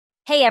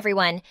Hey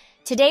everyone,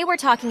 today we're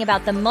talking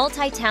about the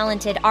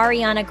multi-talented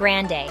Ariana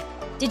Grande.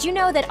 Did you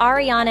know that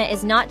Ariana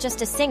is not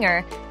just a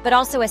singer, but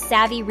also a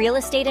savvy real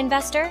estate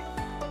investor?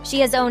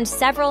 She has owned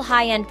several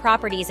high-end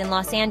properties in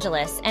Los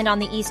Angeles and on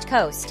the East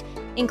Coast,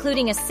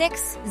 including a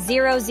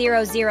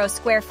 6,000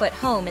 square foot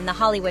home in the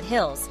Hollywood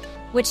Hills,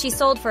 which she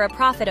sold for a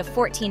profit of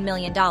 $14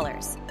 million.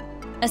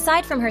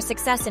 Aside from her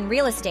success in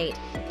real estate,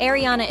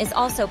 Ariana is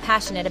also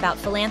passionate about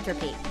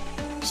philanthropy.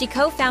 She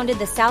co-founded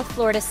the South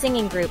Florida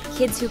singing group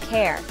Kids Who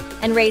Care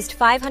and raised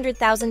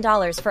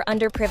 $500,000 for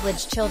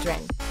underprivileged children.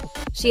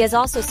 She has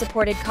also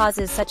supported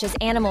causes such as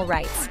animal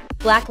rights,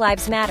 Black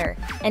Lives Matter,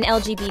 and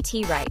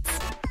LGBT rights.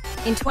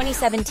 In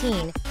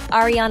 2017,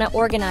 Ariana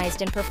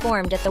organized and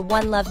performed at the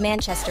One Love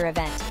Manchester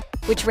event,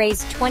 which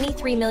raised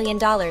 $23 million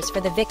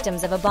for the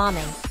victims of a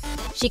bombing.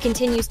 She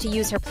continues to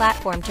use her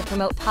platform to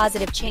promote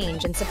positive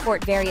change and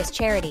support various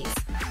charities.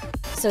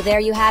 So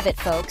there you have it,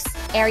 folks.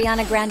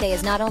 Ariana Grande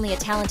is not only a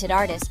talented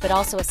artist but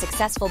also a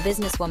successful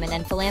businesswoman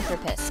and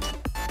philanthropist.